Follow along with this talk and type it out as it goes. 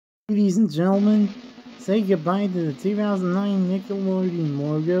Ladies and gentlemen, say goodbye to the 2009 Nickelodeon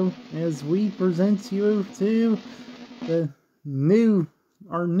logo as we present you to our new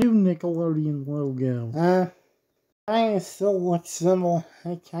Nickelodeon logo. It kind of still looks similar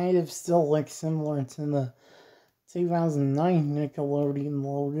to the 2009 Nickelodeon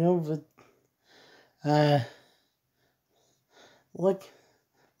logo, but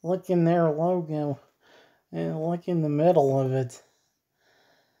look in their logo and look in the middle of it.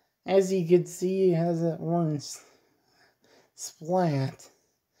 As you can see, it has that orange splat,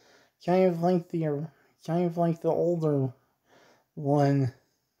 kind of like the older one.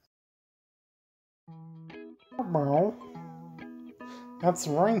 Well, that's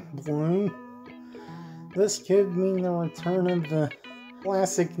right, Bloom. This could mean the return of the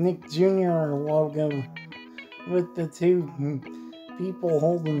classic Nick Jr. logo with the two people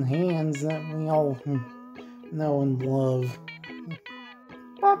holding hands that we all know and love.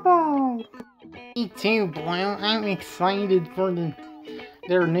 Me too, Bloom. I'm excited for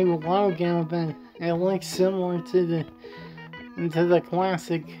their new logo. That it looks similar to the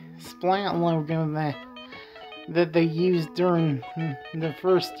classic Splat logo that they used during the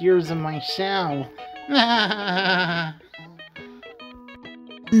first years of my show.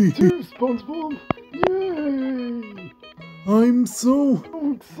 Two SpongeBob! Yay! I'm so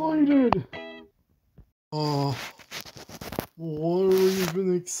excited! What are we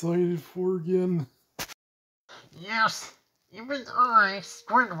even excited for again? Yes, even I,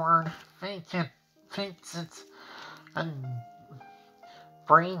 Squidward, thinks it's a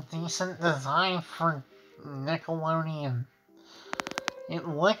pretty decent design for Nickelodeon. It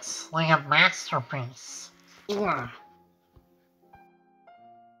looks like a masterpiece. Really,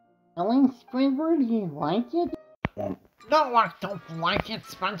 Squidward, do you like it? No, I don't like it,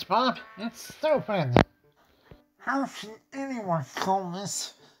 SpongeBob. It's stupid. How can anyone call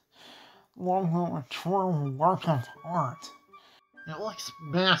this logo a true work of art? It looks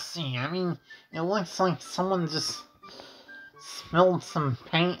messy. I mean, it looks like someone just spilled some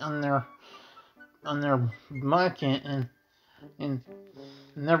paint on their bucket and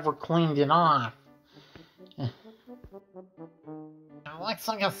never cleaned it off. It looks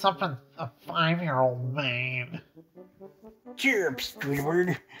like it's something a 5-year-old made. Cheer up,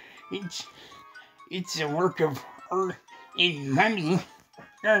 Squidward. It's a work of art and money.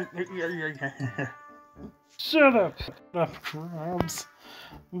 Shut up, Crabs.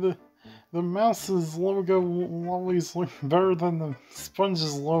 The mouse's logo will always look better than the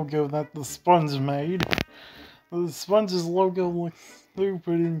sponge's logo that the sponge made. The sponge's logo looks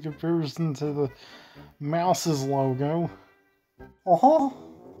stupid in comparison to the mouse's logo.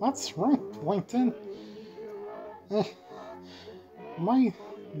 That's right, Plankton.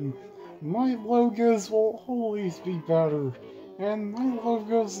 My logos will always be better, and my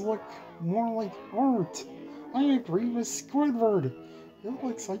logos look more like art. I agree with Squidward. It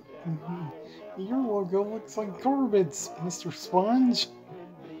looks like your logo looks like garbage, Mr. Sponge.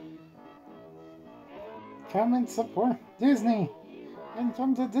 Come and support Disney, and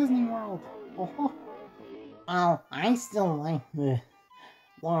come to Disney World. Well, I still like the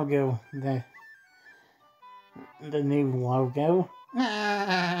logo, the new logo.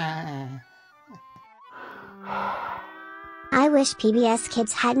 I wish PBS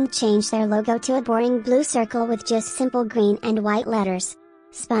Kids hadn't changed their logo to a boring blue circle with just simple green and white letters.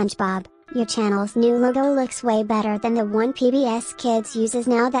 SpongeBob, your channel's new logo looks way better than the one PBS Kids uses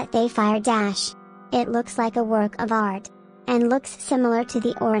now that they fired Dash. It looks like a work of art, and looks similar to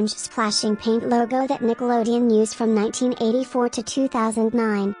the orange splashing paint logo that Nickelodeon used from 1984 to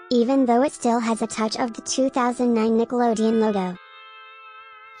 2009, even though it still has a touch of the 2009 Nickelodeon logo.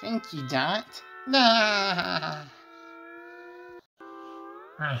 Thank you, Dot. I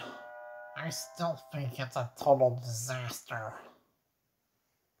still think it's a total disaster.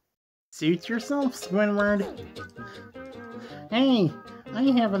 Suit yourself, Squidward. Hey, I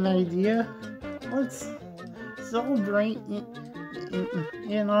have an idea. Let's celebrate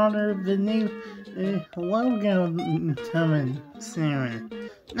in honor of the new logo coming soon.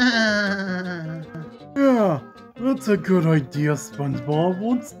 Yeah, that's a good idea, SpongeBob.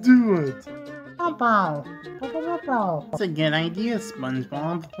 Let's do it. That's a good idea,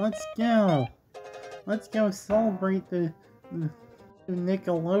 SpongeBob. Let's go. Let's go celebrate the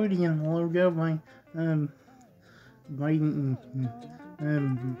Nickelodeon logo by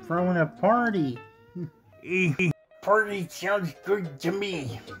throwing a party. Party sounds good to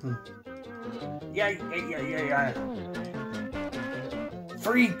me. Yeah.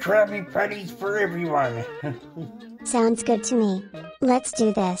 Free Krabby Patties for everyone. Sounds good to me. Let's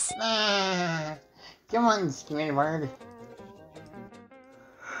do this. Come on, Squidward.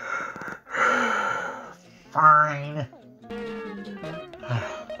 Fine.